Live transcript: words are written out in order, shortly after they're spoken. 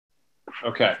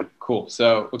Okay, cool.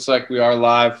 So looks like we are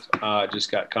live.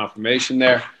 Just got confirmation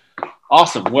there.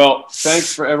 Awesome. Well,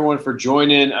 thanks for everyone for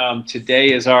joining.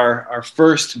 Today is our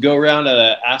first go round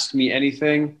at Ask Me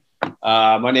Anything.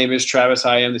 My name is Travis.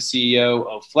 I am the CEO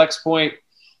of Flxpoint.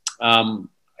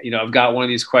 I've got one of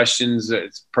these questions.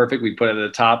 It's perfect. We put it at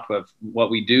the top of what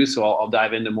we do. So I'll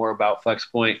dive into more about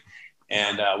Flxpoint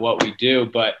and what we do.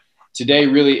 But today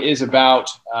really is about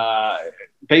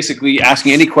basically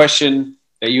asking any question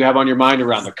that you have on your mind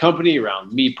around the company,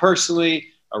 around me personally,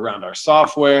 around our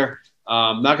software.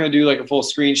 I'm not going to do like a full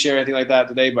screen share or anything like that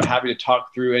today, but happy to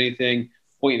talk through anything,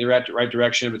 point in the right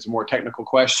direction if it's a more technical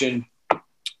question.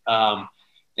 And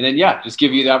then, just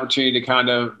give you the opportunity to kind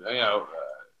of,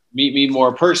 meet me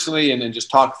more personally and then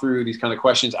just talk through these kind of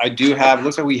questions. I do have,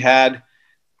 looks like we had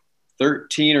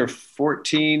 13 or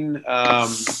 14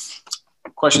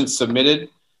 questions submitted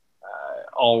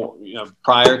all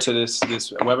prior to this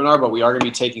webinar, but we are going to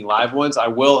be taking live ones. I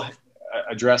will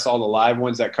address all the live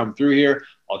ones that come through here.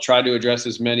 I'll try to address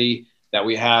as many that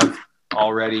we have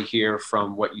already here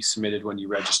from what you submitted when you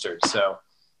registered. So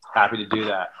happy to do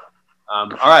that. All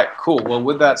right, cool. Well,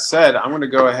 with that said, I'm going to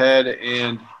go ahead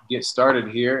and get started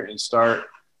here and start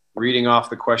reading off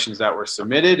the questions that were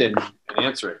submitted and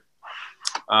answering.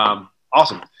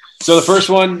 Awesome. So the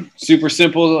first one, super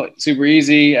simple, super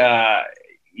easy.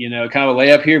 Kind of a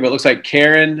layup here, but it looks like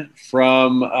Karen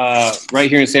from right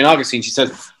here in St. Augustine. She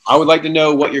says, I would like to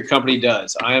know what your company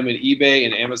does. I am an eBay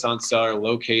and Amazon seller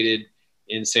located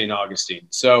in St. Augustine.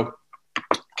 So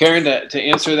Karen, to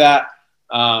answer that,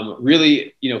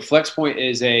 really, Flxpoint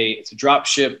is it's a drop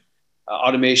ship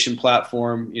automation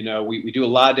platform. We do a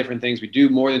lot of different things. We do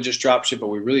more than just drop ship, but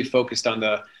we really focused on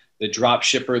the drop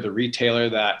shipper, the retailer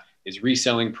that is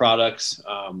reselling products. It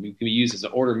can be used as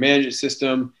an order management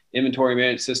system, inventory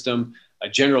management system. A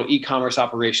general e-commerce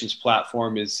operations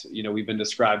platform is, we've been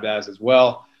described as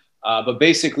well. But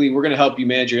basically, we're going to help you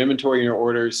manage your inventory and your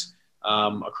orders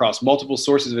across multiple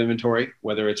sources of inventory,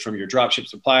 whether it's from your dropship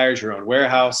suppliers, your own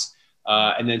warehouse,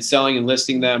 and then selling and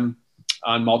listing them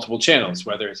on multiple channels,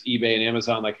 whether it's eBay and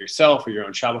Amazon like yourself or your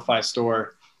own Shopify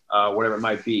store, whatever it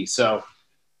might be. So,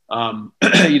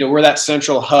 we're that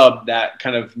central hub that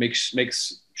kind of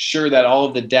makes sure that all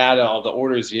of the data, all the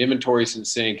orders, the inventories in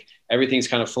sync, everything's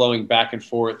kind of flowing back and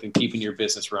forth and keeping your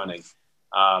business running.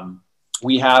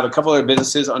 We have a couple of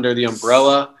businesses under the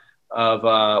umbrella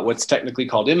of what's technically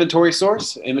called Inventory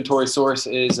Source. Inventory Source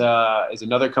is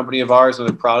another company of ours,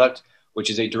 another product,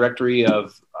 which is a directory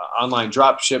of online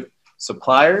dropship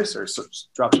suppliers, or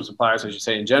dropship suppliers, I should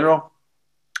say in general,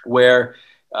 where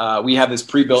we have this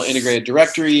pre-built integrated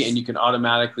directory, and you can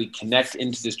automatically connect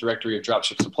into this directory of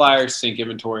dropship suppliers, sync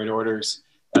inventory and orders.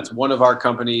 That's one of our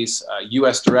companies.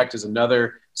 US Direct is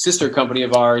another sister company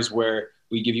of ours where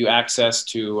we give you access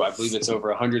to, I believe it's over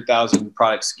 100,000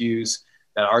 product SKUs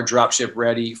that are dropship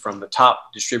ready from the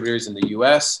top distributors in the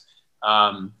US.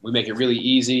 We make it really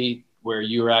easy where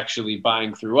you're actually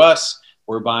buying through us.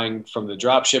 We're buying from the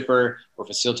drop shipper. We're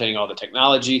facilitating all the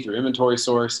technology through Inventory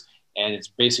Source. And it's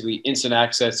basically instant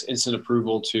access, instant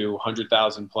approval to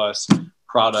 100,000 plus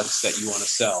products that you want to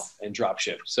sell and drop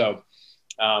ship. So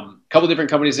a couple different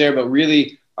companies there, but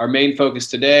really our main focus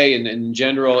today and in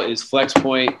general is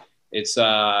Flxpoint. It's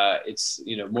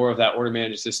more of that order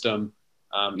management system,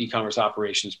 e-commerce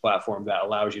operations platform that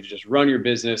allows you to just run your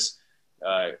business,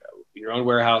 your own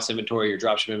warehouse inventory, your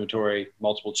dropship inventory,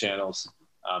 multiple channels,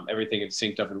 everything is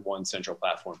synced up in one central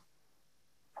platform.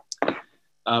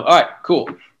 All right, cool.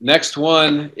 Next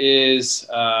one is,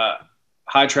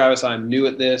 hi, Travis. I'm new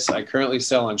at this. I currently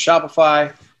sell on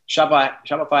Shopify.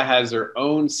 Shopify has their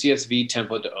own CSV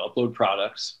template to upload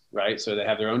products, right? So they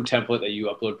have their own template that you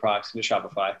upload products into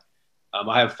Shopify.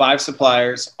 I have 5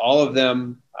 suppliers. All of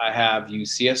them I have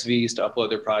use CSVs to upload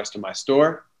their products to my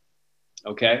store.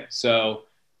 Okay, so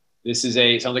this is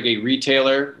sounds like a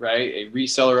retailer, right? A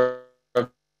reseller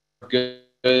of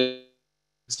goods.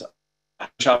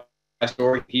 Shopify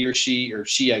store, he or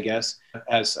she, I guess,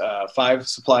 has 5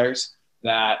 suppliers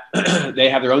that they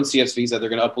have their own CSVs that they're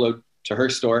going to upload to her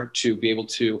store to be able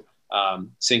to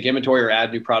sync inventory or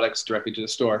add new products directly to the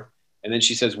store. And then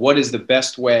she says, what is the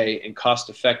best way and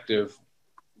cost-effective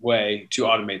way to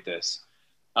automate this?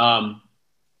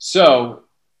 So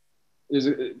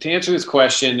to answer this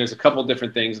question, there's a couple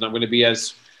different things, and I'm going to be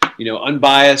as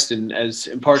unbiased and as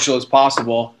impartial as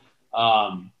possible.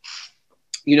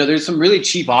 There's some really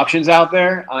cheap options out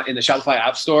there in the Shopify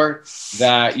App Store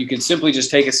that you can simply just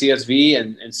take a CSV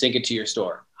and sync it to your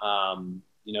store.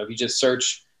 If you just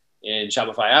search in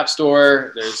Shopify App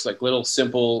Store, there's like little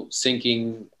simple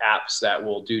syncing apps that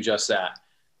will do just that.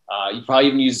 You probably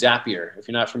even use Zapier. If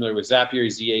you're not familiar with Zapier,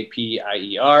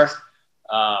 Zapier.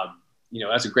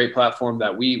 That's a great platform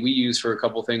that we use for a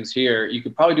couple of things here. You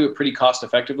could probably do it pretty cost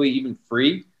effectively, even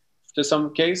free to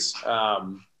some case.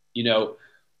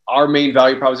 Our main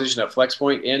value proposition at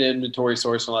Flxpoint and inventory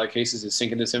source in a lot of cases is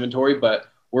syncing this inventory, but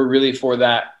we're really for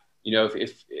that.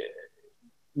 If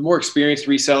the more experienced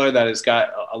reseller that has got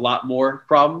a lot more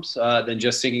problems than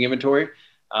just syncing inventory,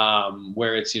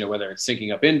 where it's, whether it's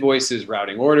syncing up invoices,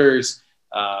 routing orders,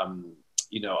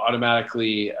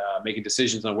 automatically making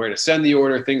decisions on where to send the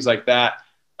order, things like that,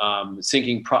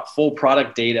 syncing full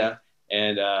product data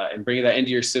and bringing that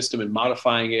into your system and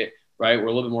modifying it, right? We're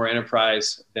a little bit more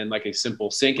enterprise than like a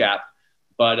simple sync app.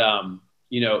 But,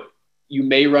 you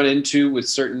may run into with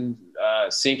certain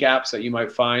sync apps that you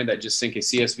might find that just sync a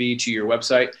CSV to your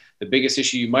website. The biggest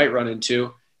issue you might run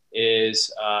into is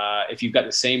if you've got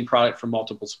the same product from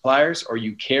multiple suppliers, or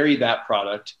you carry that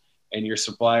product and your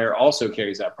supplier also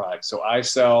carries that product. So I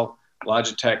sell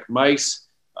Logitech mice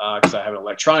because I have an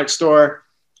electronics store,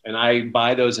 and I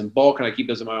buy those in bulk and I keep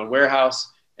those in my own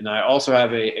warehouse. And I also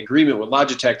have an agreement with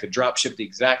Logitech to drop ship the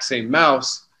exact same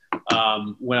mouse.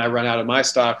 When I run out of my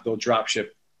stock, they'll drop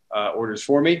ship orders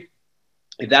for me.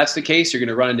 If that's the case, you're going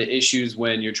to run into issues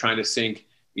when you're trying to sync,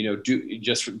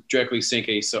 just directly sync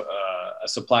a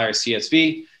supplier's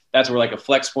CSV. That's where like a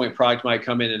Flxpoint product might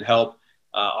come in and help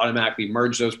automatically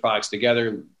merge those products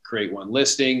together, create one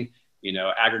listing,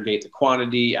 aggregate the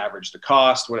quantity, average the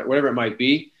cost, whatever it might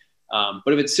be.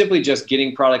 But if it's simply just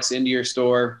getting products into your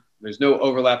store, there's no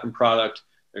overlap in product,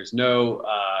 there's no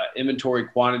inventory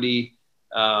quantity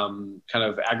kind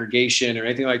of aggregation or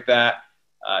anything like that,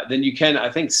 then you can, I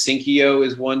think Synceo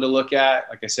is one to look at.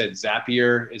 Like I said,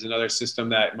 Zapier is another system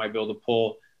that might be able to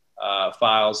pull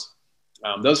files.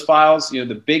 Those files,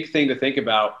 the big thing to think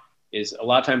about is a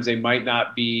lot of times they might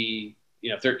not be,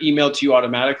 if they're emailed to you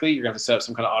automatically, you're going to have to set up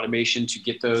some kind of automation to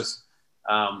get those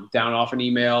down off an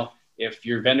email. If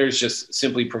your vendors just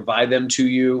simply provide them to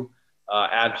you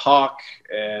ad hoc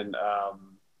and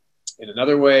in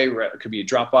another way, where it could be a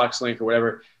Dropbox link or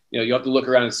whatever, you'll have to look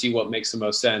around and see what makes the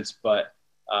most sense. But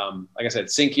like I said,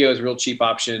 Synceo is a real cheap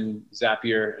option.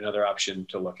 Zapier, another option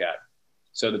to look at.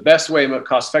 So the best way,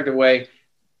 cost-effective way,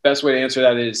 best way to answer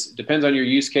that is depends on your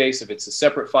use case. If it's a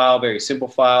separate file, very simple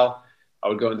file, I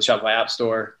would go in the Shopify App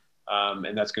Store,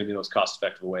 and that's going to be the most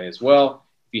cost-effective way as well.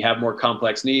 If you have more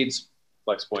complex needs,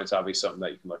 Flxpoint is obviously something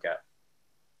that you can look at.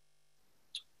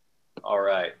 All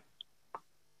right.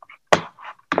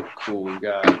 Cool.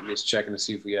 I'm just checking to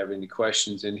see if we have any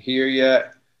questions in here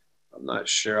yet. I'm not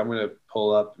sure. I'm going to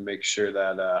pull up and make sure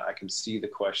that I can see the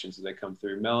questions as they come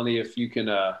through. Melanie, if you can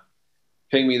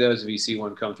ping me those. If you see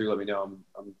one come through, let me know.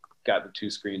 I'm got the two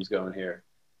screens going here.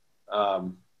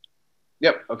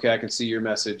 Yep. Okay. I can see your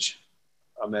message,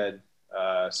 Ahmed.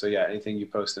 So yeah, anything you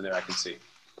post in there, I can see.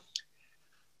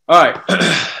 All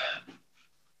right.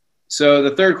 So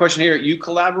the third question here, you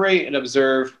collaborate and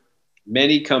observe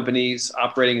many companies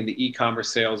operating in the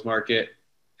e-commerce sales market.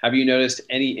 Have you noticed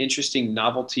any interesting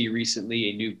novelty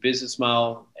recently, a new business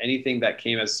model, anything that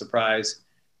came as a surprise?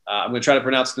 I'm going to try to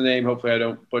pronounce the name. Hopefully I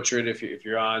don't butcher it. If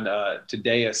you're on,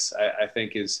 Tadeus, I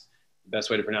think is the best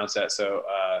way to pronounce that. So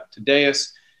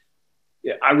Tadeus,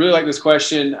 yeah, I really like this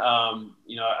question.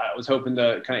 I was hoping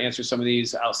to kind of answer some of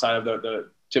these outside of the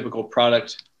typical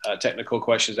product technical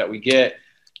questions that we get.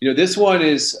 This one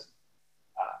is,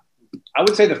 I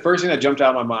would say the first thing that jumped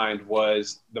out of my mind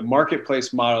was the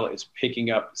marketplace model is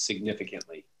picking up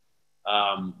significantly.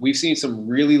 We've seen some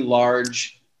really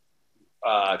large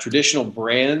traditional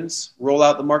brands roll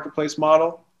out the marketplace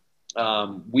model.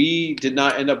 We did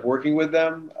not end up working with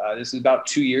them. This is about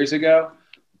 2 years ago,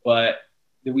 but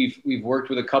we've worked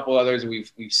with a couple others, and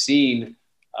we've seen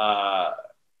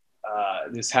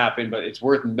this happen. But it's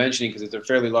worth mentioning because it's a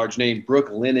fairly large name.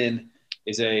 Brooklinen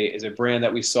is a brand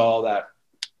that we saw that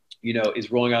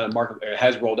is rolling out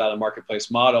has rolled out a marketplace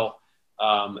model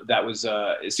that was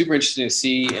super interesting to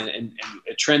see, and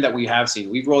a trend that we have seen.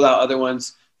 We've rolled out other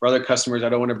ones for other customers. I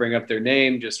don't want to bring up their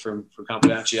name just for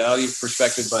confidentiality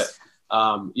perspective, but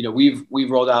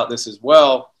we've rolled out this as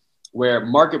well, where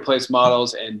marketplace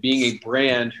models and being a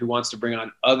brand who wants to bring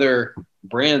on other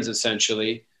brands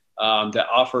essentially that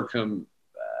offer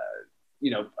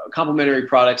complementary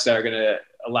products that are going to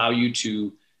allow you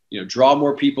to draw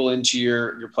more people into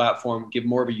your platform, give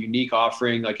more of a unique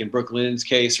offering. Like in Brooklinen's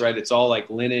case, right? It's all like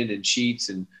linen and sheets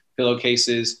and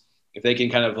pillowcases. If they can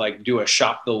kind of like do a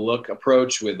shop the look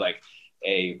approach with like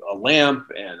a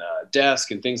lamp and a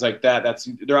desk and things like that,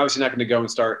 they're obviously not going to go and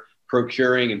start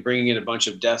procuring and bringing in a bunch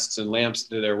of desks and lamps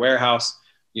to their warehouse.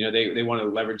 They want to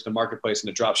leverage the marketplace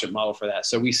and the dropship model for that.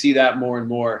 So we see that more and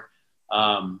more.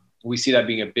 we see that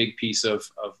being a big piece of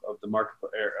the market,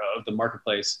 of the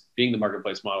marketplace, being the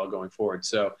marketplace model going forward.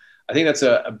 So I think that's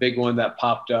a big one that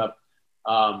popped up.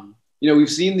 We've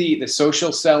seen the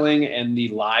social selling and the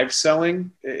live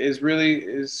selling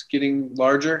is getting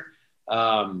larger.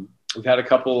 We've had a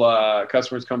couple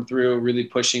customers come through really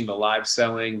pushing the live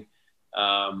selling,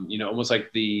 almost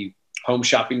like the home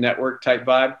shopping network type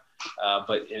vibe,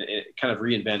 but it kind of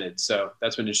reinvented. So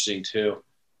that's been interesting too.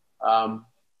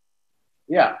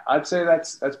 Yeah, I'd say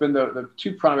that's been the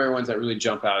two primary ones that really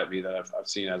jump out at me that I've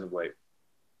seen as of late.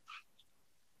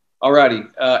 Alrighty,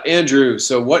 Andrew.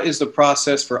 So what is the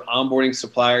process for onboarding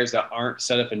suppliers that aren't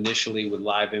set up initially with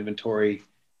live inventory,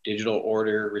 digital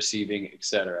order, receiving,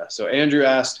 etc.? So Andrew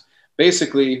asked,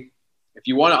 basically, if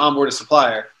you want to onboard a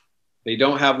supplier, they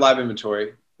don't have live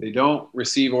inventory, they don't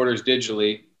receive orders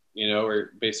digitally,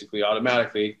 or basically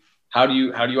automatically. How do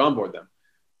you onboard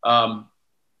them?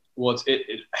 Well,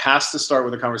 it has to start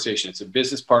with a conversation. It's a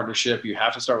business partnership. You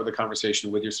have to start with a conversation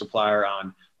with your supplier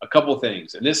on a couple of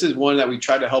things. And this is one that we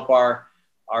try to help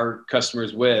our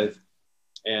customers with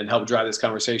and help drive this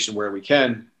conversation where we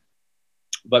can.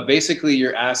 But basically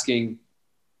you're asking,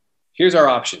 here's our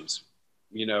options.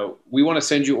 We want to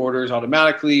send you orders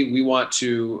automatically. We want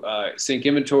to sync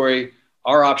inventory.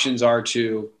 Our options are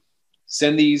to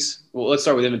send these. Well, let's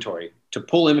start with inventory. To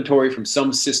pull inventory from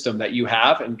some system that you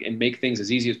have and make things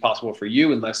as easy as possible for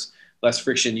you and less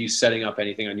friction you setting up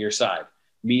anything on your side.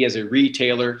 Me as a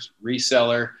retailer,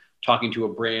 reseller, talking to a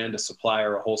brand, a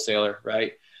supplier, a wholesaler,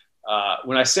 right?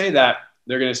 When I say that,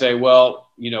 they're going to say, well,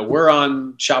 we're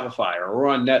on Shopify or we're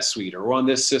on NetSuite or we're on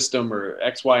this system or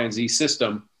X, Y, and Z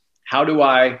system. How do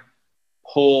I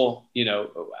pull,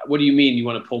 what do you mean you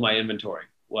want to pull my inventory?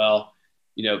 Well,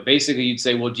 basically you'd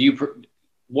say, well, do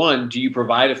you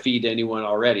provide a feed to anyone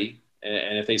already?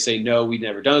 And if they say, no, we've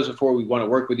never done this before, we want to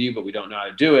work with you, but we don't know how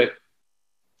to do it,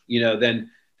 then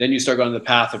you start going the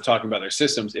path of talking about their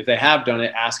systems. If they have done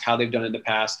it, ask how they've done it in the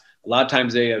past. A lot of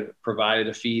times they have provided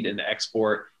a feed and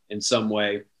export in some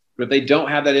way. But if they don't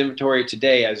have that inventory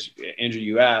today, as Andrew,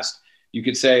 you asked, you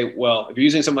could say, well, if you're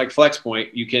using something like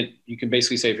Flxpoint, you can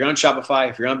basically say, if you're on Shopify,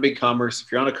 if you're on BigCommerce,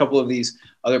 if you're on a couple of these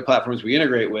other platforms we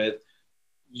integrate with,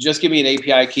 just give me an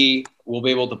API key. We'll be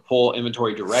able to pull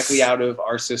inventory directly out of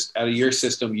your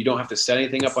system. You don't have to set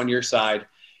anything up on your side.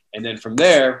 And then from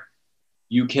there,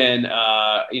 you can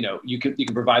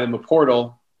provide them a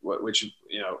portal, which,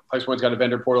 Flxpoint's got a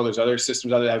vendor portal. There's other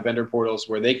systems out there that have vendor portals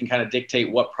where they can kind of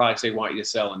dictate what products they want you to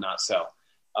sell and not sell.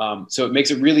 So it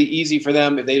makes it really easy for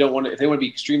them if they want to be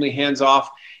extremely hands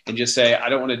off and just say, I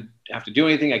don't want to have to do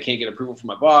anything. I can't get approval from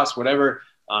my boss, whatever,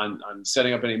 on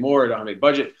setting up anymore. I don't have any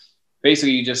budget.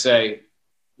 Basically, you just say,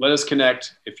 let us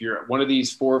connect. If you're one of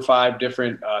these 4 or 5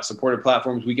 different supported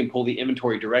platforms, we can pull the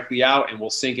inventory directly out and we'll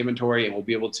sync inventory and we'll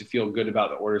be able to feel good about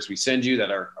the orders we send you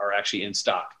that are actually in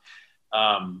stock.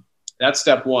 That's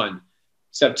step one.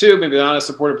 Step two, maybe they're not a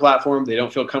supported platform. They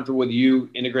don't feel comfortable with you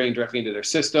integrating directly into their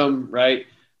system, right?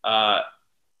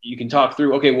 You can talk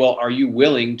through, okay, well, are you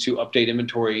willing to update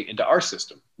inventory into our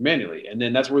system manually? And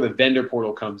then that's where the vendor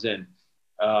portal comes in.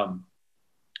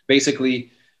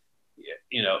 Basically,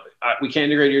 we can't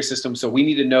integrate your system, so we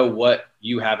need to know what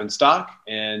you have in stock.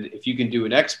 And if you can do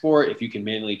an export, if you can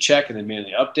manually check and then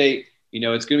manually update,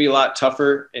 it's going to be a lot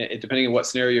tougher depending on what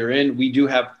scenario you're in. We do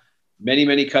have many,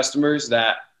 many customers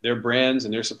that their brands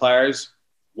and their suppliers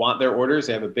want their orders.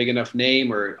 They have a big enough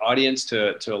name or audience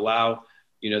to allow,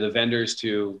 the vendors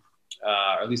to,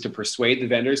 or at least to persuade the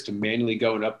vendors to manually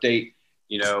go and update,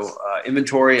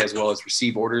 inventory as well as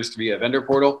receive orders via a vendor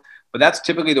portal. But that's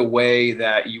typically the way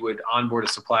that you would onboard a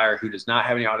supplier who does not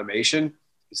have any automation,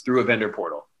 is through a vendor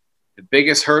portal. The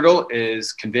biggest hurdle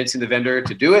is convincing the vendor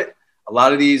to do it. A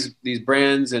lot of these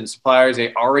brands and suppliers,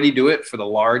 they already do it for the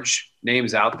large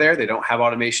names out there. They don't have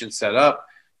automation set up.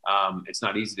 It's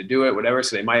not easy to do it, whatever.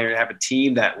 So they might have a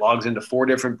team that logs into 4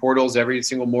 different portals every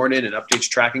single morning and updates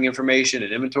tracking information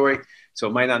and inventory. So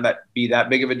it might not be that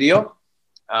big of a deal.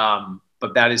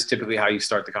 But that is typically how you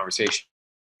start the conversation.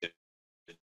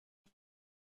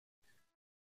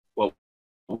 Well,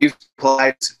 we've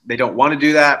applied, they don't want to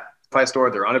do that.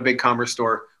 Store, they're on a big commerce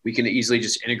store. We can easily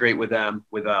just integrate with them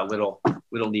with a little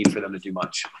need for them to do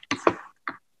much.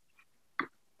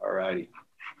 All righty.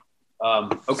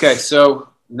 Okay, so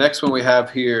next one we have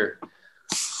here.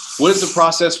 What is the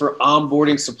process for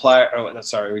onboarding supplier? Oh,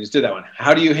 sorry, we just did that one.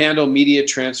 How do you handle media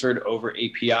transferred over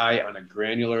API on a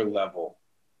granular level?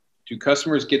 Do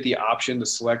customers get the option to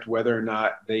select whether or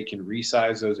not they can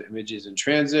resize those images in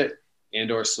transit and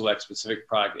or select specific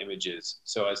product images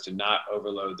so as to not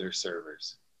overload their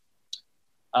servers?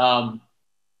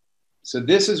 So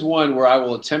this is one where I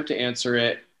will attempt to answer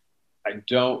it. I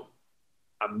don't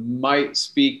I might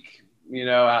speak,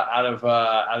 out of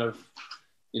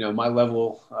my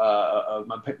level of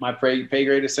my pay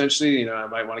grade, essentially. I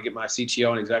might want to get my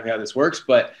CTO on exactly how this works,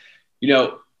 but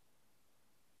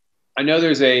I know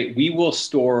we will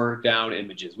store down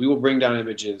images. We will bring down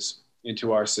images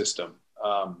into our system.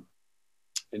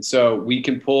 And so we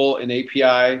can pull an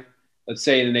API. Let's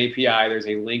say in an API, there's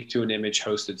a link to an image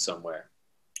hosted somewhere.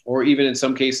 Or even in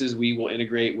some cases, we will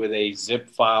integrate with a zip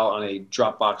file on a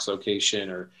Dropbox location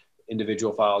or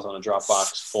individual files on a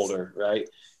Dropbox folder, right?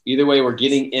 Either way, we're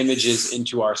getting images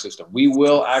into our system. We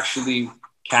will actually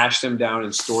cache them down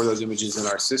and store those images in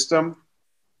our system.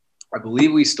 I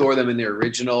believe we store them in the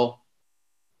original.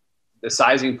 The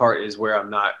sizing part is where I'm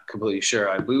not completely sure.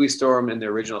 I believe we store them in the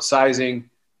original sizing.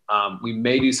 We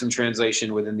may do some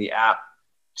translation within the app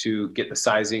to get the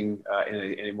sizing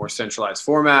in a more centralized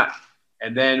format.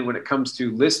 And then when it comes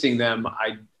to listing them,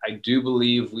 I do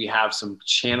believe we have some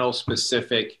channel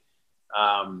specific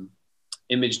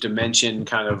image dimension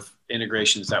kind of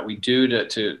integrations that we do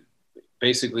to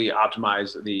basically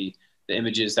optimize the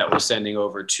images that we're sending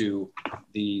over to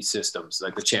the systems,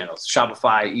 like the channels,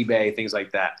 Shopify, eBay, things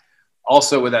like that.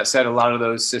 Also, with that said, a lot of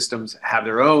those systems have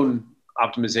their own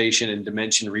optimization and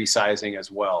dimension resizing as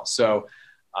well. So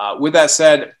with that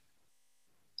said,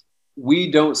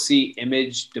 we don't see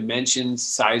image dimensions,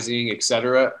 sizing,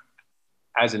 etc.,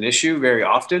 as an issue very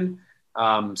often.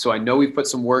 So I know we've put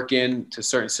some work into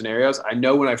certain scenarios. I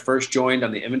know when I first joined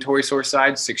on the inventory source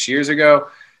side 6 years ago,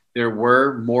 there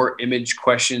were more image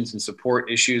questions and support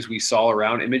issues we saw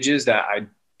around images that I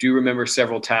do remember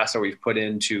several tasks that we've put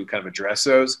in to kind of address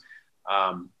those.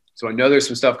 So I know there's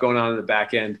some stuff going on in the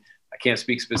back end. I can't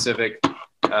speak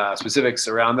specifics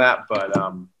around that, but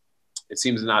it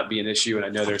seems to not be an issue. And I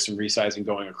know there's some resizing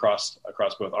going across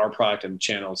both our product and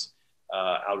channels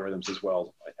algorithms as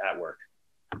well at work.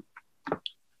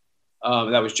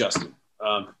 That was Justin.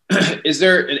 Is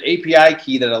there an API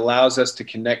key that allows us to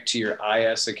connect to your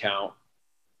IS account,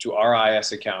 to our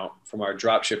IS account from our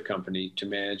dropship company to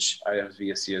manage items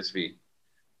via CSV?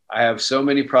 I have so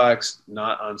many products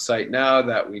not on site now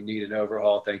that we need an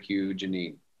overhaul. Thank you,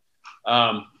 Janine.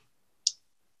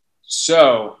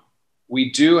 So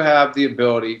we do have the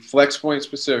ability, Flxpoint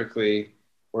specifically,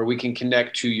 where we can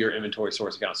connect to your inventory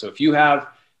source account. So if you have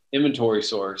inventory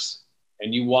source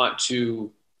and you want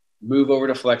to move over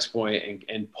to Flxpoint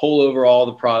and pull over all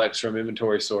the products from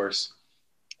inventory source,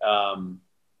 and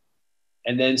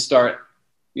then start,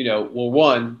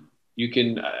 one, you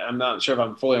can, I'm not sure if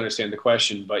I'm fully understanding the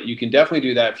question, but you can definitely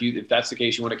do that. If that's the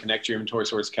case, you want to connect your inventory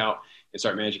source account and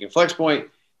start managing in Flxpoint.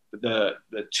 The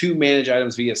to manage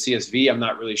items via CSV, I'm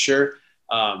not really sure.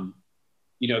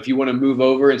 If you want to move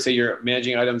over and say you're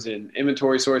managing items in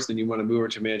inventory source, then you want to move over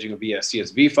to managing via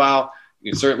CSV file.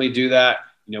 You can certainly do that.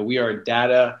 We are a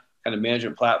data kind of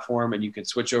management platform, and you can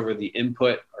switch over the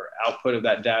input or output of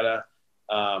that data.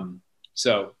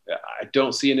 So I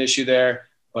don't see an issue there.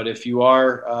 But if you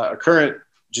are a current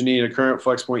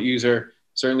Flxpoint user,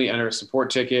 certainly enter a support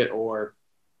ticket, or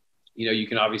you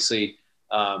can obviously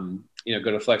go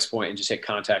to Flxpoint and just hit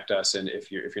contact us. And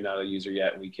if you're not a user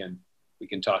yet, we can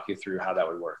talk you through how that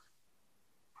would work.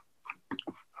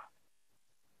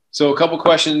 So a couple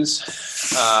questions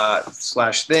 /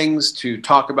 things to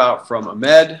talk about from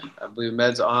Ahmed. I believe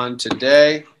Ahmed's on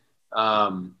today.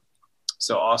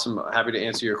 So awesome. Happy to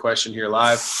answer your question here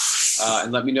live.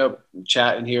 And let me know,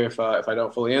 chat in here if I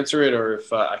don't fully answer it or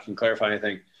if I can clarify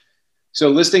anything. So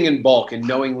listing in bulk and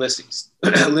knowing listings,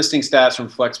 listing stats from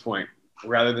Flxpoint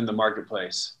rather than the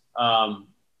marketplace.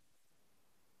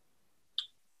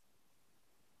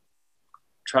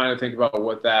 Trying to think about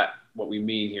what we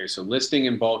mean here. So listing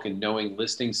in bulk and knowing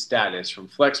listing status from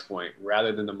Flxpoint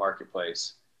rather than the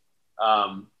marketplace.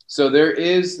 So there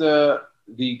is the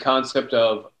concept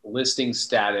of listing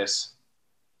status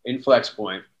in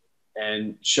Flxpoint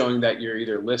and showing that you're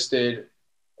either listed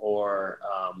or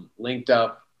linked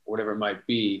up, whatever it might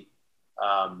be.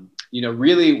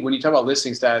 Really, when you talk about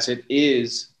listing status, it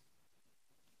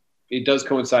does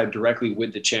coincide directly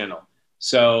with the channel.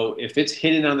 So if it's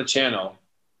hidden on the channel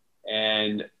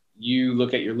and you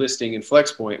look at your listing in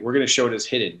Flxpoint, we're going to show it as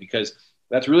hidden, because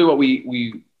that's really what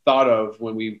we thought of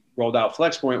when we rolled out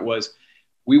Flxpoint. Was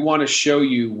we want to show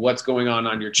you what's going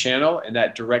on your channel and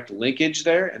that direct linkage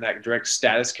there and that direct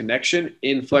status connection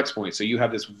in Flxpoint. So you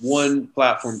have this one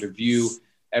platform to view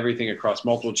everything across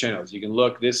multiple channels. You can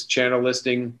look, this channel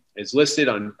listing is listed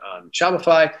on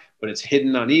Shopify, but it's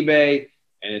hidden on eBay,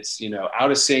 and it's out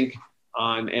of sync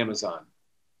on Amazon.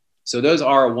 So those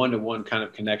are a one-to-one kind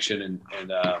of connection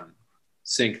and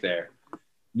sync there.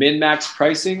 Min-max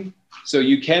pricing. So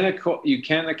you can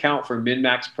account for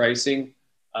min-max pricing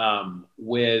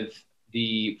with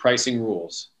the pricing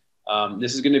rules.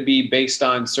 This is going to be based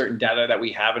on certain data that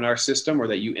we have in our system or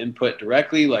that you input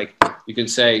directly. Like you can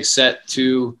say set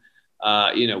to,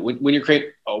 when you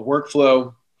create a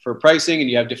workflow for pricing and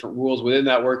you have different rules within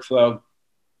that workflow,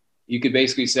 you could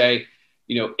basically say,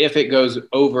 if it goes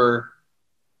over,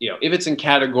 if it's in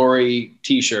category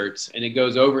t-shirts and it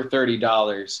goes over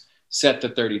 $30, set to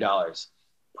 $30.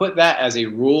 Put that as a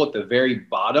rule at the very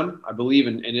bottom, I believe,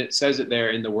 and it says it there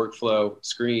in the workflow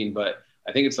screen, but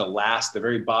I think it's the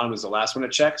very bottom is the last one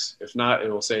it checks. If not, it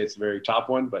will say it's the very top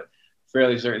one, but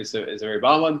fairly certain it's the very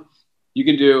bottom one. You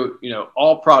can do,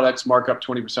 all products mark up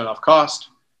 20% off cost.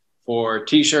 For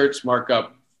t-shirts, mark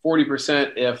up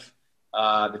 40% if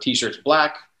the t-shirt's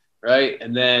black, right?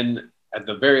 And then at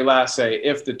the very last, say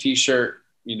if the t-shirt,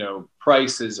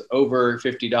 price is over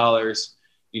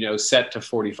 $50, set to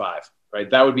 45, right?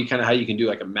 That would be kind of how you can do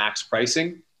like a max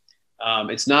pricing.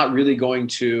 It's not really going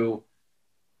to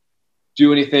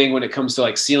do anything when it comes to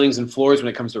like ceilings and floors when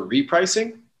it comes to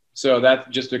repricing. So that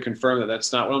just to confirm that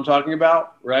that's not what I'm talking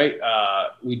about, right?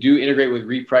 We do integrate with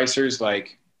repricers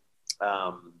like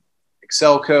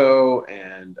Excelco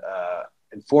and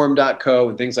Inform.co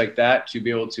and things like that to be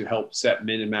able to help set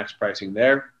min and max pricing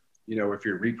there, if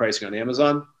you're repricing on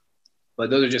Amazon. But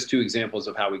those are just two examples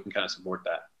of how we can kind of support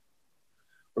that.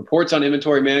 Reports on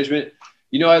inventory management.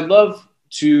 I'd love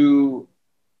to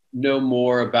know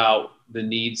more about the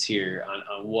needs here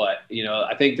on what,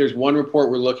 I think there's one report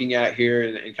we're looking at here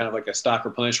and kind of like a stock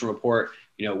replenishment report,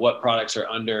 what products are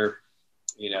under,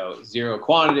 zero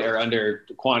quantity or under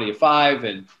the quantity of 5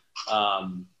 and,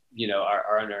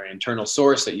 are under an internal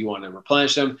source that you want to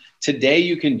replenish them. Today,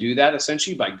 you can do that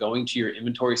essentially by going to your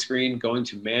inventory screen, going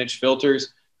to manage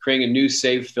filters, creating a new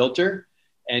save filter,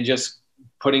 and just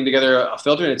putting together a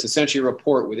filter. And it's essentially a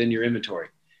report within your inventory.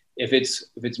 If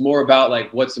it's more about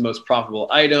like what's the most profitable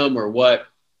item or what,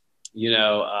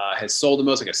 has sold the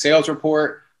most, like a sales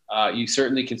report, you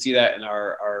certainly can see that in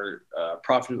our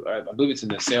profit. I believe it's in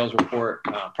the sales report,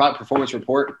 product performance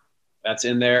report. That's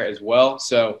in there as well.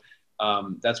 So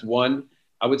that's one.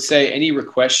 I would say any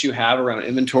requests you have around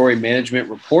inventory management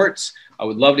reports, I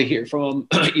would love to hear from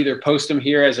them. Either post them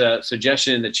here as a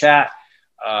suggestion in the chat.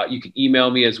 You can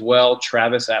email me as well,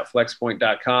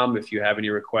 travis@flexpoint.com, if you have any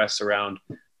requests around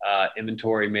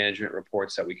inventory management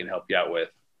reports that we can help you out with.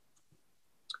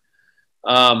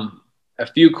 A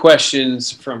few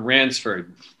questions from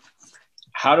Ransford.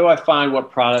 How do I find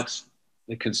what products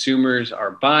the consumers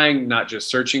are buying, not just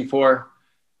searching for?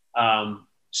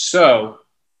 So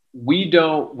if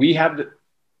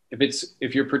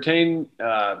you're pertaining,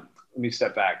 let me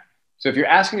step back. So if you're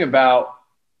asking about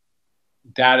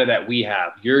data that we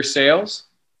have, your sales,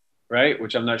 right?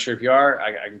 Which I'm not sure if you are,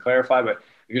 I can clarify, but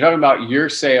if you're talking about your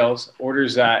sales,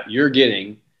 orders that you're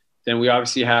getting, then we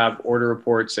obviously have order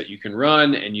reports that you can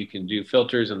run and you can do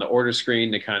filters on the order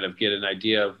screen to kind of get an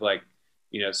idea of like,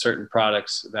 certain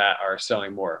products that are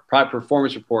selling more. Product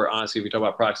performance report, honestly, if we talk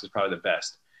about products, is probably the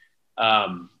best.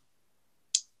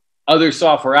 Other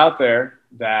software out there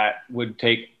that would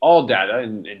take all data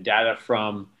and data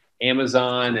from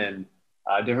Amazon and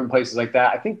different places like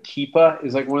that. I think Keepa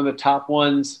is like one of the top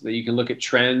ones that you can look at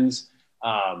trends.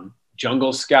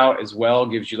 Jungle Scout as well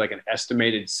gives you like an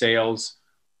estimated sales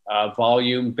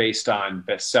volume based on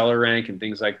bestseller rank and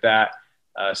things like that.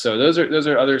 So those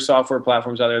are other software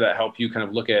platforms out there that help you kind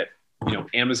of look at,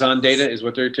 Amazon data is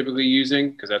what they're typically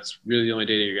using because that's really the only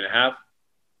data you're going to have.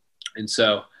 And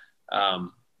so,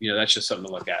 that's just something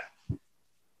to look at.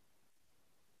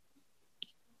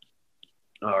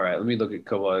 All right, let me look at a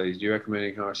couple of these. Do you recommend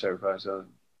e-commerce advertising? So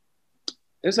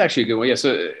this is actually a good one. Yeah.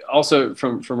 So also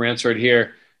from Ransford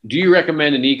here, do you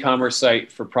recommend an e-commerce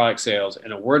site for product sales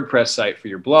and a WordPress site for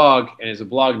your blog? And is a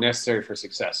blog necessary for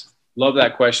success? Love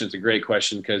that question. It's a great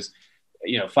question because,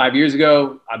 5 years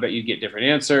ago, I bet you'd get different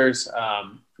answers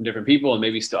from different people and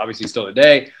maybe obviously still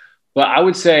today. But I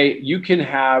would say you can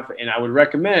have, and I would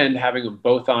recommend having them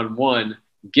both on one,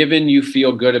 given you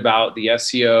feel good about the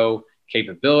SEO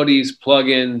capabilities,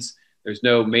 plugins. There's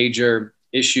no major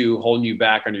issue holding you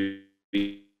back on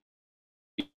your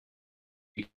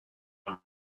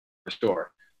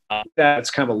store.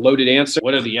 That's kind of a loaded answer.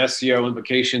 What are the SEO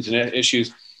implications and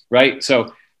issues, right?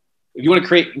 So if you want to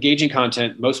create engaging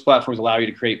content, most platforms allow you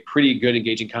to create pretty good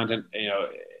engaging content,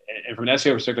 and from an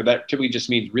SEO perspective, that typically just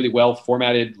means really well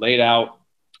formatted, laid out,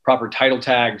 proper title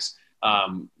tags,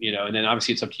 and then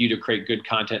obviously it's up to you to create good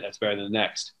content that's better than the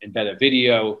next. Embed a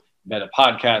video, embed a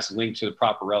podcast, link to the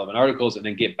proper relevant articles, and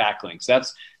then get backlinks.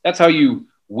 That's how you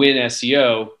win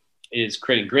SEO, is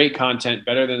creating great content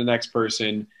better than the next person,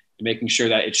 and making sure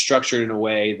that it's structured in a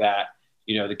way that,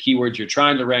 the keywords you're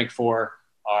trying to rank for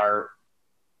are,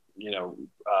 you know,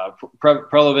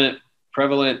 prevalent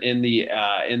in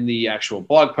the actual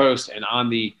blog post and on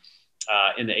the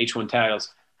in the H1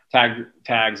 titles,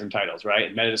 tags and titles, right?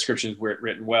 And meta descriptions were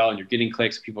written well, and you're getting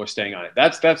clicks, people are staying on it.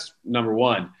 That's number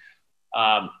one.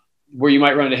 Where you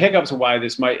might run into hiccups and why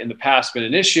this might in the past been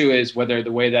an issue is whether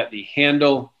the way that the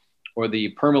handle or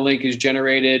the permalink is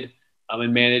generated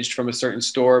and managed from a certain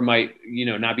store might, you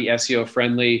know, not be SEO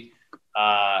friendly.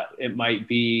 It might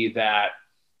be that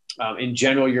in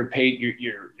general your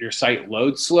site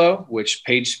loads slow, which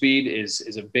page speed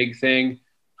is a big thing.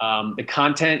 The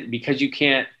content, because you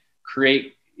can't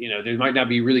create, you know, there might not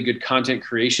be really good content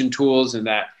creation tools, and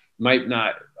that might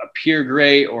not appear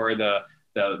great, or the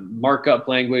markup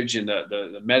language and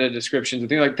the meta descriptions and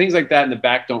things like that in the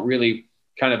back don't really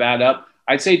kind of add up.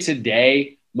 I'd say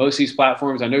today, most of these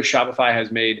platforms, I know Shopify has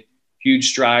made huge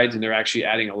strides, and they're actually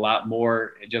adding a lot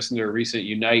more. Just in their recent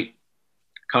Unite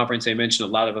conference, they mentioned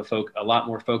a lot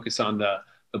more focus on the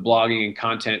blogging and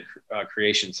content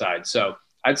creation side. So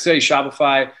I'd say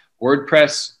Shopify,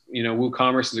 WordPress, you know,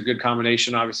 WooCommerce is a good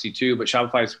combination, obviously, too, but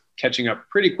Shopify is catching up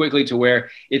pretty quickly to where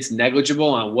it's negligible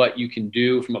on what you can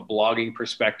do from a blogging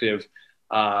perspective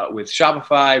with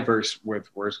Shopify versus with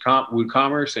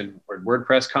WooCommerce and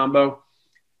WordPress combo,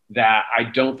 that I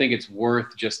don't think it's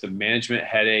worth just the management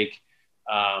headache,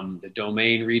 the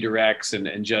domain redirects,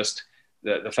 and just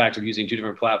the fact of using two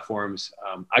different platforms.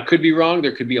 I could be wrong.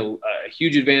 There could be a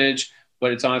huge advantage,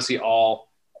 but it's honestly all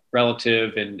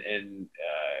relative, and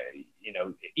you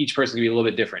know, each person can be a little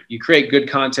bit different. You create good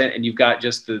content and you've got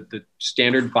just the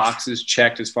standard boxes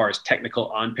checked as far as technical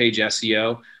on-page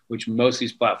SEO, which most of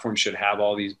these platforms should have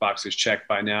all these boxes checked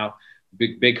by now,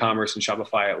 BigCommerce and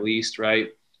Shopify at least, right?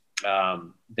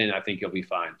 Then I think you'll be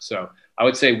fine. So I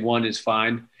would say one is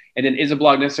fine. And then, is a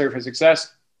blog necessary for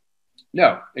success?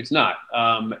 No, it's not.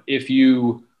 I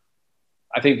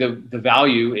think the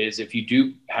value is, if you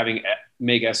do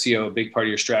make SEO a big part of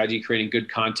your strategy, creating good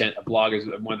content, a blog is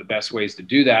one of the best ways to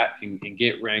do that and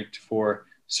get ranked for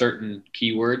certain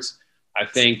keywords. I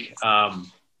think,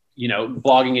 you know,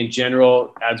 blogging in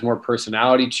general adds more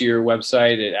personality to your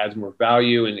website. It adds more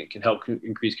value, and it can help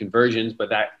increase conversions, but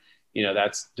that, you know,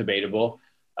 that's debatable.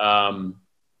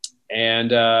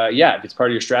 Yeah, if it's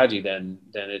part of your strategy, then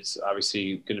it's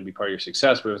obviously going to be part of your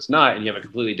success. But if it's not, and you have a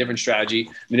completely different strategy,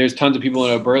 I mean, there's tons of people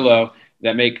in Oberlo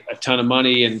that make a ton of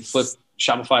money and flip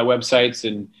Shopify websites,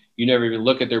 and you never even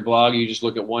look at their blog. You just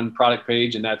look at one product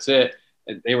page and that's it.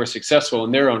 And they were successful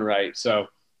in their own right. So,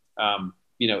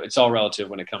 you know, it's all relative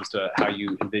when it comes to how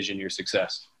you envision your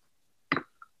success.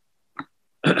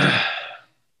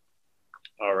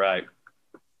 All right.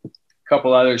 A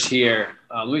couple others here.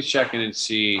 Let me check in and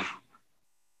see.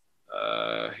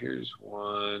 Here's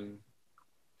one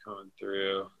coming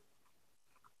through.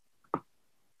 I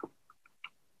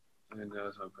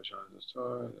know so I push on the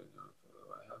store.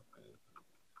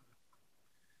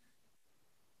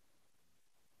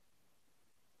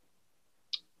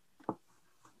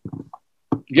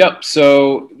 Yep.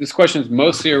 So this question is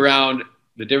mostly around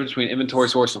the difference between inventory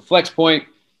source and Flxpoint,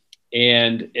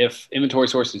 and if inventory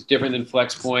source is different than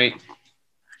Flxpoint,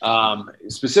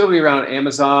 specifically around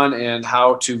Amazon and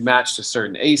how to match to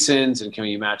certain ASINs, and can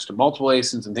you match to multiple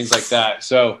ASINs and things like that.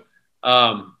 So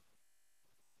the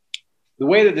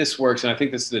way that this works, and I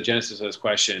think this is the genesis of this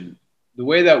question, the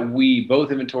way that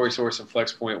both inventory source and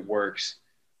Flxpoint works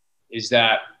is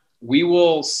that we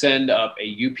will send up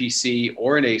a UPC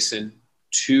or an ASIN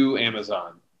to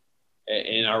Amazon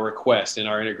in our request, in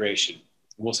our integration.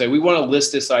 We'll say, we want to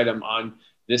list this item on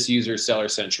this user's Seller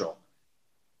Central.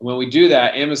 And when we do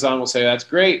that, Amazon will say, that's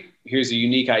great. Here's a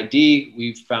unique ID.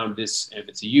 We've found this. If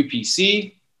it's a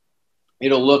UPC,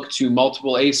 it'll look to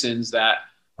multiple ASINs that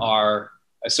are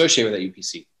associated with that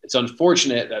UPC. It's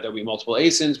unfortunate that there'll be multiple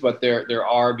ASINs, but there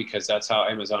are, because that's how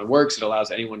Amazon works. It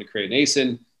allows anyone to create an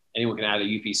ASIN. Anyone can add a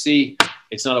UPC.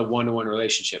 It's not a one-to-one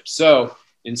relationship. So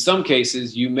in some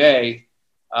cases, you may,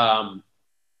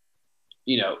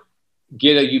 you know,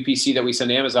 get a UPC that we send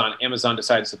to Amazon. Amazon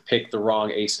decides to pick the wrong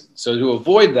ASIN. So to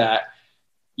avoid that,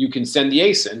 you can send the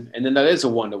ASIN, and then that is a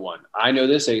one-to-one. I know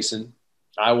this ASIN.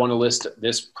 I want to list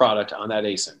this product on that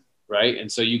ASIN, right? And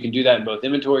so you can do that in both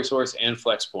inventory source and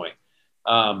Flxpoint.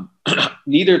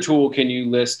 Neither tool can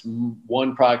you list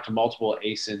one product to multiple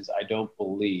ASINs, I don't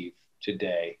believe,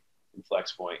 today in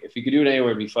Flxpoint. If you could do it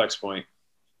anywhere, it'd be Flxpoint.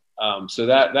 So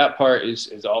that part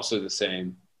is also the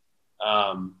same.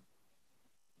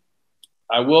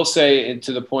 I will say, and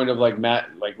to the point of like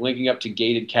linking up to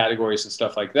gated categories and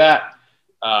stuff like that,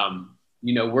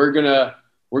 you know, we're gonna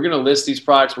list these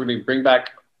products. We're gonna bring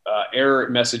back error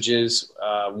messages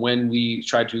when we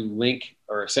try to link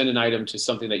or send an item to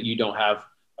something that you don't have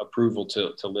approval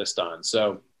to list on.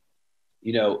 So,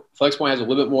 Flexpoint has a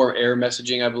little bit more error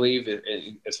messaging, I believe,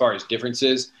 as far as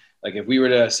differences. Like if we were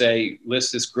to say,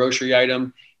 list this grocery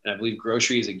item, and I believe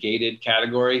grocery is a gated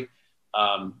category,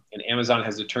 and Amazon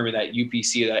has determined that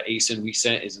UPC, that ASIN we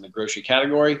sent is in the grocery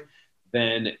category,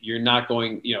 then you're not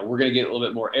going, we're going to get a little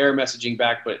bit more error messaging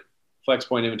back, but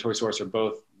Flexpoint, Inventory Source are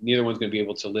both, neither one's going to be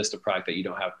able to list a product that you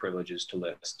don't have privileges to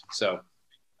list. So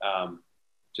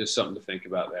just something to think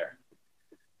about there.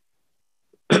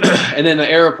 And then the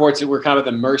error reports, we're kind of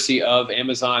at the mercy of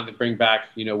Amazon to bring back,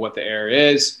 what the error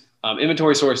is.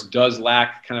 Inventory Source does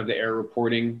lack kind of the error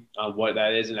reporting on what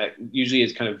that is, and that usually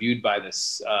is kind of viewed by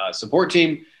this support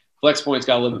team. Flexpoint's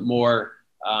got a little bit more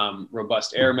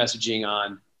robust error messaging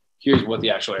on here's what the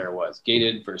actual error was: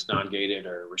 gated versus non-gated,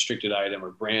 or restricted item,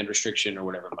 or brand restriction, or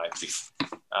whatever it might be.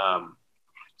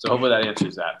 So hopefully that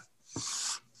answers that.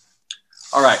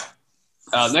 All right.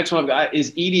 Next one I've got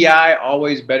is EDI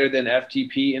always better than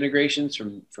FTP integrations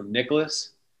from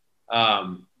Nicholas.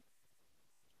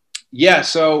 Yeah,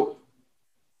 so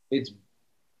when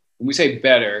we say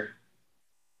better,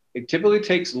 it typically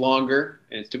takes longer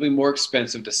and it's typically more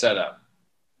expensive to set up.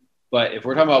 But if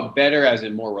we're talking about better as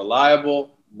in more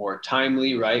reliable, more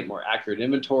timely, right, more accurate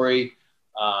inventory,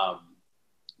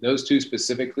 those two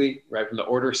specifically, right, from the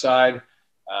order side,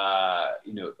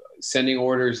 sending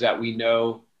orders that we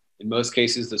know in most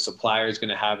cases the supplier is going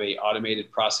to have a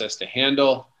automated process to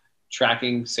handle,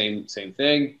 tracking, same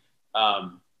thing.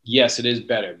 Yes, it is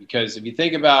better, because if you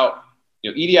think about,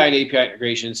 EDI and API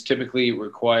integrations typically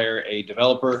require a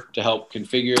developer to help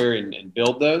configure and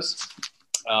build those.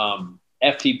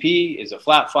 FTP is a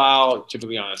flat file,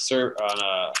 typically on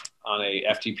a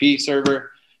FTP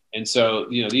server, and so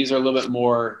these are a little bit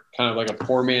more kind of like a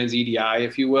poor man's EDI,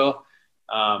 if you will,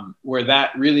 where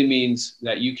that really means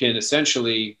that you can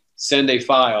essentially send a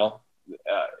file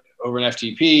over an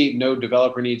FTP. No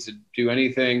developer needs to do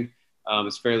anything.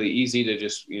 It's fairly easy to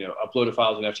just, upload a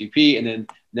file to an FTP. And then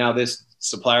now this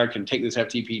supplier can take this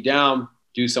FTP down,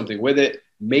 do something with it.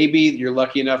 Maybe you're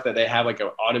lucky enough that they have like an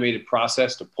automated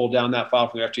process to pull down that file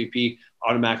from the FTP,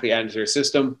 automatically add into their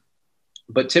system.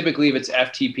 But typically if it's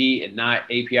FTP and not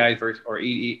API or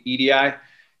EDI, an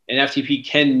FTP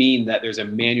can mean that there's a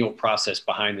manual process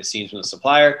behind the scenes from the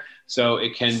supplier. So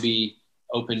it can be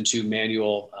open to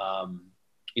manual,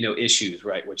 issues,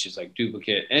 right? Which is like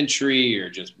duplicate entry or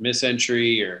just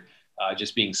misentry or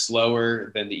just being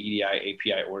slower than the EDI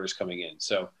API orders coming in.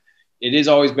 So it is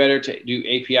always better to do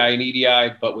API and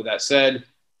EDI, but with that said,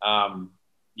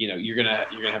 you're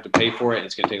gonna have to pay for it, and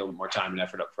it's gonna take a little more time and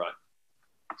effort up front.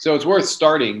 So it's worth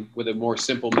starting with a more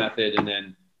simple method and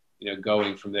then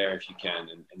going from there if you can,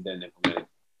 and then implementing.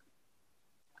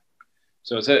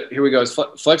 So here we go.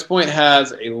 Flexpoint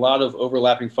has a lot of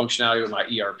overlapping functionality with my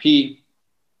ERP.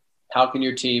 How can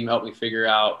your team help me figure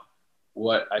out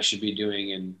what I should be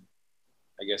doing in,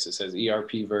 I guess it says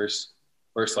ERP versus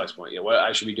Flexpoint. Yeah, what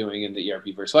I should be doing in the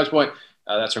ERP versus Flexpoint.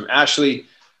 That's from Ashley.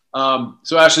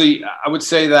 So Ashley, I would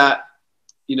say that,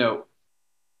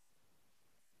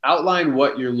 outline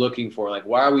what you're looking for. Like,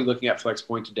 why are we looking at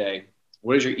Flexpoint today?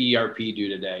 What does your ERP do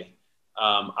today?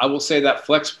 I will say that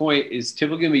Flexpoint is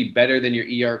typically going to be better than your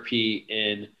ERP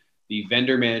in the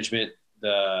vendor management,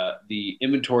 the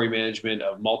inventory management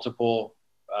of multiple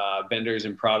vendors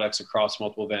and products across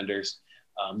multiple vendors,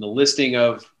 the listing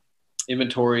of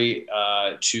inventory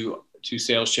to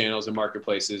sales channels and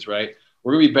marketplaces, right?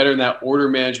 We're going to be better in that order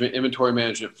management, inventory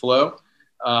management flow.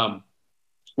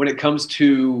 When it comes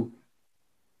to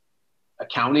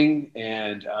accounting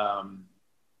and a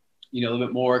little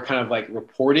bit more kind of like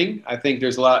reporting, I think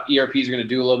there's a lot ERPs are going to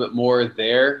do a little bit more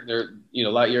there. A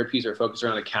lot of ERPs are focused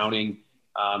around accounting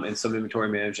and some inventory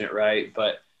management, right?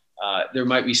 But there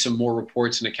might be some more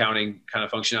reports and accounting kind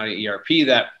of functionality in ERP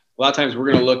that a lot of times we're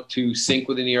going to look to sync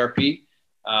with an ERP.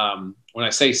 When I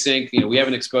say sync, we have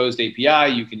an exposed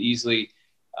API. You can easily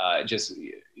just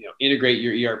integrate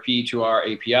your ERP to our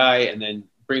API and then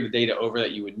bring the data over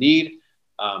that you would need.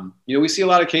 We see a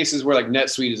lot of cases where like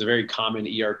NetSuite is a very common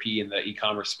ERP in the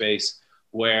e-commerce space,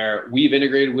 where we've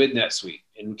integrated with NetSuite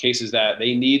in cases that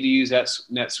they need to use that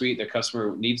NetSuite, the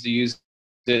customer needs to use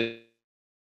it,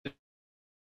 they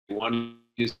want to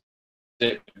use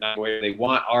it, not where they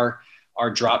want our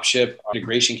dropship, our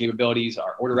integration capabilities,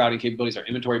 our order routing capabilities, our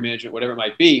inventory management, whatever it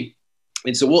might be.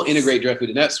 And so we'll integrate directly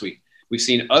to NetSuite. We've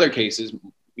seen other cases,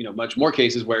 much more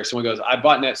cases where someone goes, I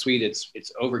bought NetSuite,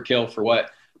 it's overkill for what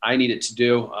I need it to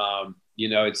do.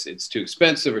 It's too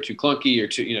expensive or too clunky or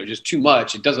too, just too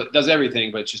much. It does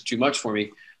everything, but it's just too much for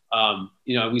me.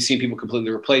 We've seen people completely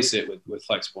replace it with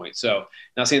Flxpoint. So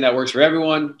not saying that works for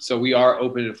everyone. So we are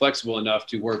open and flexible enough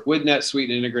to work with NetSuite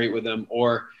and integrate with them.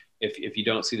 Or if you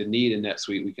don't see the need in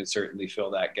NetSuite, we can certainly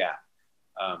fill that gap.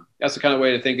 That's the kind of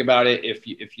way to think about it.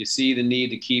 If you see the need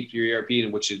to keep your ERP,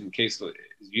 and which is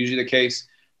usually the case,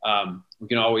 we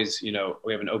can always, we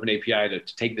have an open API to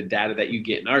take the data that you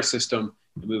get in our system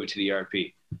and move it to the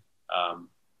ERP.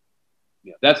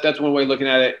 That's one way of looking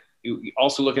at it. You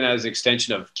also looking at it as an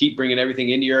extension of keep bringing everything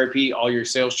into your ERP, all your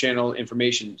sales channel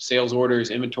information, sales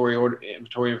orders, inventory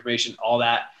information, all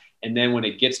that. And then when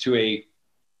it gets to a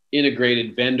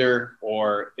integrated vendor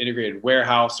or integrated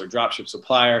warehouse or dropship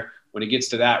supplier, when it gets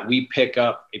to that, we pick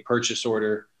up a purchase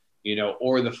order,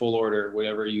 or the full order,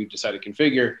 whatever you decide to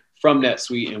configure from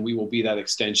NetSuite, and we will be that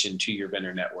extension to your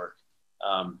vendor network.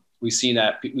 We've seen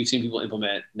people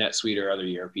implement NetSuite or other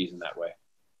ERPs in that way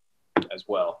as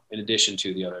well, in addition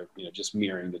to the other, just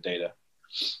mirroring the data.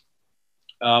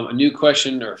 A new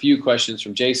question, or a few questions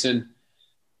from Jason.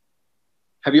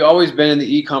 Have you always been in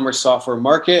the e-commerce software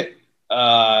market?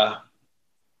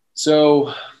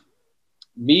 So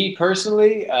me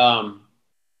personally,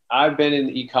 I've been in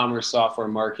the e-commerce software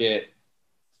market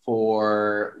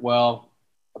for,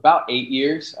 about 8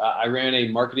 years. I ran a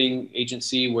marketing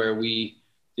agency where we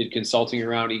did consulting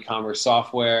around e-commerce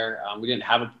software. We didn't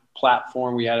have a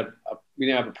platform. We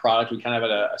didn't have a product. We kind of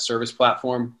had a service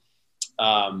platform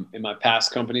in my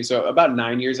past company. So about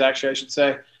 9 years, actually, I should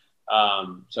say.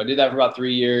 So I did that for about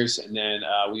 3 years. And then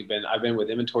I've been with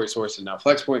Inventory Source and now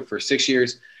Flxpoint for 6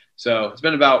 years. So it's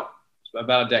been about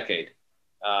a decade.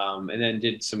 And then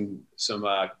did some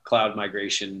cloud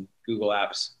migration, Google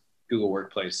Apps, Google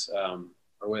Workplace,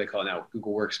 or what do they call it now,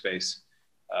 Google Workspace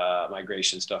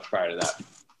migration stuff prior to that.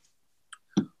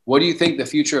 What do you think the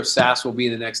future of SaaS will be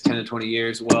in the next 10 to 20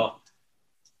 years? Well,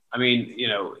 I mean,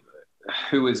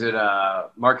 who is it?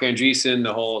 Mark Andreessen,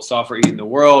 the whole software eating the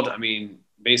world. I mean,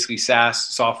 basically SaaS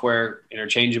software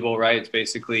interchangeable, right?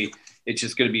 It's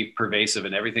just going to be pervasive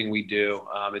in everything we do.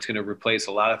 It's going to replace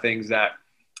a lot of things that,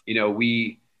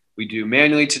 we do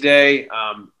manually today.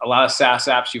 A lot of SaaS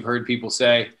apps, you've heard people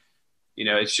say,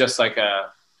 it's just like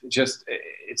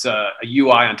it's a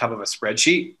UI on top of a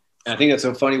spreadsheet. And I think that's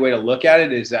a funny way to look at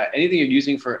it, is that anything you're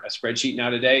using for a spreadsheet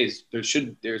now today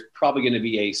there's probably going to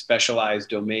be a specialized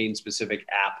domain specific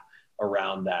app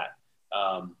around that.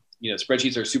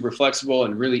 Spreadsheets are super flexible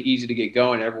and really easy to get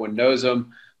going. Everyone knows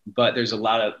them, but there's a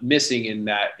lot of missing in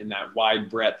that wide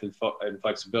breadth and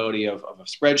flexibility of a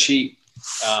spreadsheet,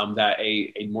 that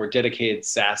a more dedicated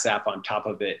SaaS app on top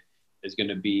of it is going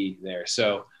to be there.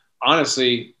 So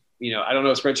honestly, I don't know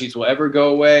if spreadsheets will ever go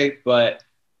away, but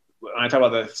when I talk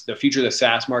about the future of the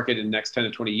SaaS market in the next 10 to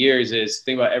 20 years, is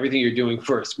think about everything you're doing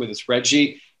first with a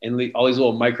spreadsheet and all these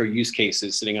little micro use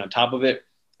cases sitting on top of it.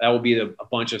 That will be a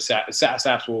bunch of SaaS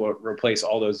apps will replace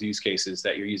all those use cases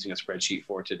that you're using a spreadsheet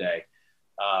for today.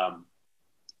 And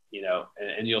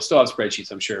you'll still have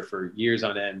spreadsheets, I'm sure, for years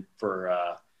on end for,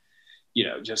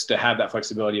 just to have that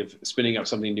flexibility of spinning up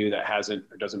something new that hasn't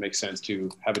or doesn't make sense to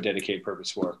have a dedicated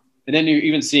purpose for. And then you're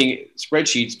even seeing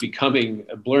spreadsheets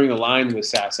blurring the line with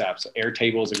SaaS apps.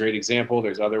 Airtable is a great example.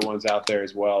 There's other ones out there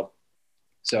as well.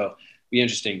 So be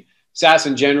interesting. SaaS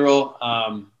in general,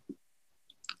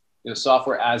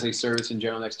 software as a service in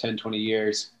general, next 10, 20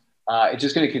 years, it's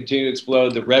just going to continue to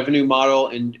explode. The revenue model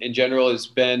in general has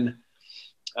been,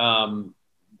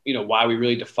 why we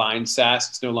really define SaaS.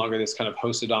 It's no longer this kind of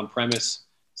hosted on-premise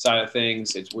side of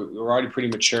things. We're already pretty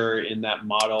mature in that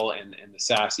model and the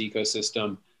SaaS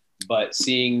ecosystem. But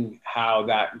seeing how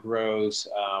that grows,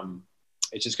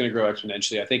 it's just going to grow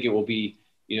exponentially. I think it will be,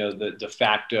 the de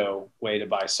facto way to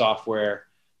buy software.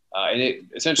 And it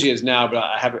essentially is now, but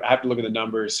I have to look at the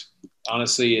numbers.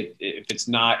 Honestly, if it's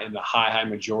not in the high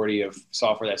majority of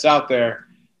software that's out there,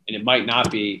 and it might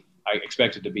not be, I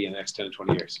expect it to be in the next 10 to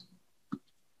 20 years.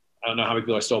 I don't know how many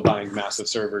people are still buying massive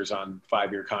servers on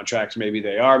 5-year contracts. Maybe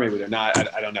they are, maybe they're not.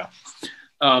 I don't know.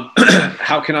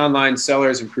 How can online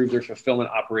sellers improve their fulfillment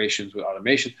operations with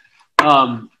automation?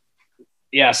 So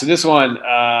this one,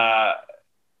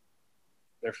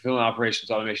 their fulfillment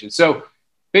operations automation. So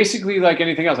basically, like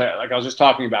anything else, like I was just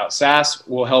talking about, SaaS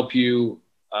will help you,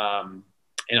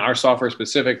 in our software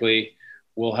specifically,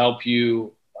 will help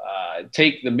you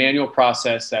take the manual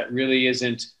process that really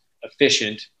isn't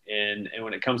efficient. And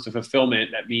when it comes to fulfillment,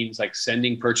 that means like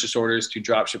sending purchase orders to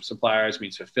dropship suppliers,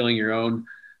 means fulfilling your own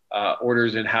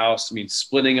orders in-house, means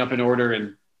splitting up an order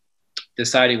and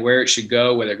deciding where it should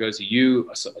go, whether it goes to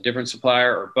you, a different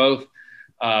supplier, or both,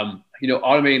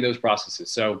 automating those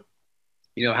processes. So,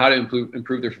 how to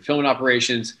improve their fulfillment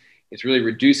operations. It's really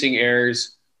reducing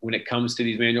errors when it comes to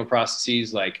these manual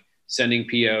processes, like sending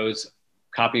POs,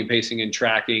 copying and pasting and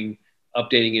tracking,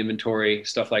 updating inventory,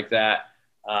 stuff like that.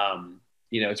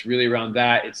 You know, it's really around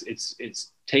that.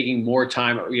 It's taking more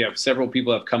time. We have several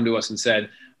people have come to us and said,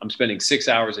 I'm spending 6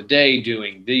 hours a day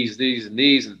doing these, and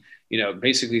these, and, you know,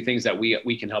 basically things that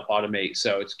we can help automate.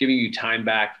 So it's giving you time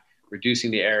back, reducing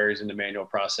the errors in the manual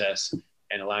process,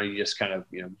 and allowing you to just kind of,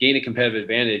 you know, gain a competitive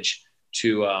advantage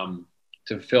to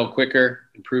fulfill quicker,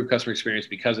 improve customer experience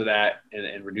because of that,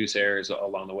 and reduce errors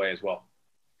along the way as well.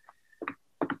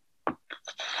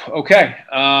 Okay.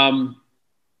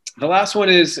 The last one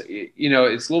is, you know,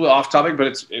 it's a little bit off topic, but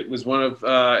it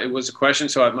was a question,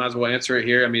 so I might as well answer it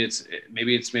here. I mean,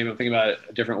 maybe I'm thinking about it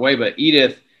a different way, but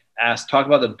Edith asked, talk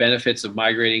about the benefits of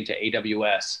migrating to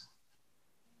AWS.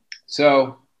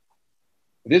 So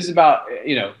this is about,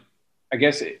 you know, I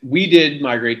guess we did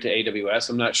migrate to AWS.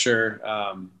 I'm not sure,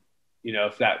 you know,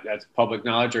 if that's public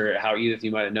knowledge or how, Edith,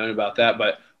 you might have known about that,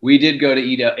 but we did go to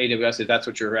AWS, if that's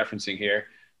what you're referencing here.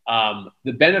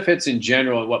 The benefits in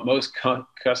general, what most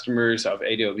customers of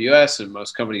AWS and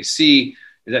most companies see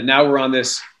is that now we're on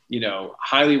this, you know,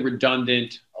 highly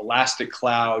redundant elastic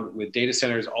cloud with data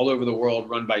centers all over the world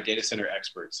run by data center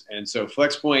experts. And so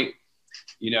Flxpoint,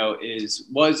 you know,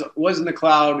 was in the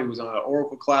cloud. It was on an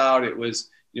Oracle cloud. It was,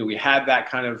 you know, we had that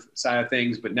kind of side of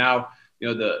things, but now, you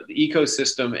know, the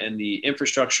ecosystem and the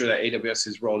infrastructure that AWS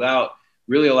has rolled out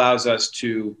really allows us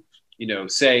to, you know,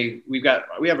 say we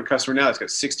have a customer now that's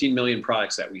got 16 million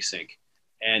products that we sync,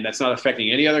 and that's not affecting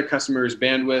any other customer's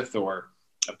bandwidth or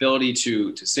ability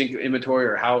to sync inventory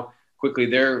or how quickly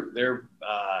their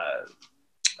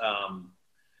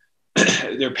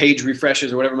page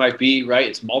refreshes or whatever it might be, right?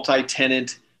 It's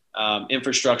multi-tenant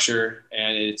infrastructure,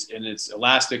 and it's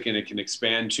elastic, and it can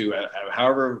expand to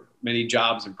however many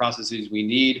jobs and processes we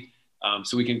need.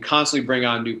 So we can constantly bring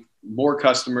on more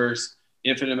customers,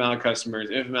 infinite amount of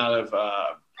customers, infinite amount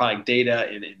of product data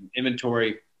and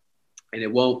inventory, and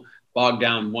it won't bog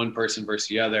down one person versus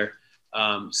the other.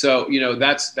 So, you know,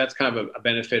 that's kind of a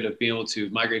benefit of being able to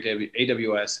migrate to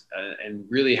AWS and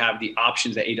really have the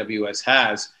options that AWS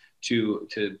has to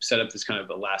set up this kind of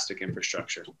elastic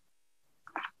infrastructure.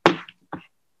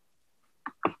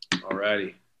 All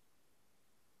righty.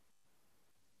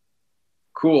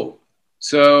 Cool.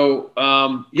 So,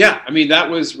 yeah, I mean, that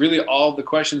was really all the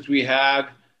questions we had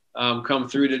come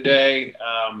through today.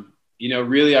 You know,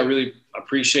 really, I really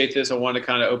appreciate this. I want to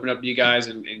kind of open up to you guys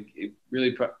and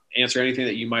really answer anything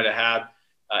that you might have had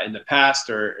in the past,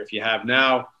 or if you have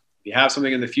now. If you have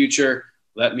something in the future,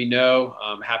 let me know.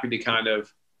 I'm happy to kind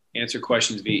of answer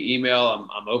questions via email.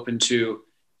 I'm open to,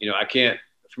 you know, I can't,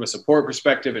 from a support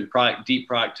perspective and deep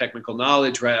product technical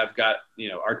knowledge, right? I've got, you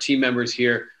know, our team members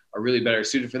here are really better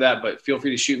suited for that, but feel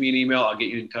free to shoot me an email. I'll get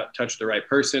you in touch with the right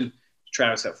person,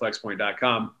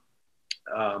 Travis@flexpoint.com.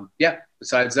 Yeah,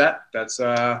 besides that, that's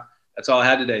all I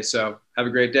had today. So have a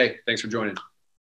great day. Thanks for joining.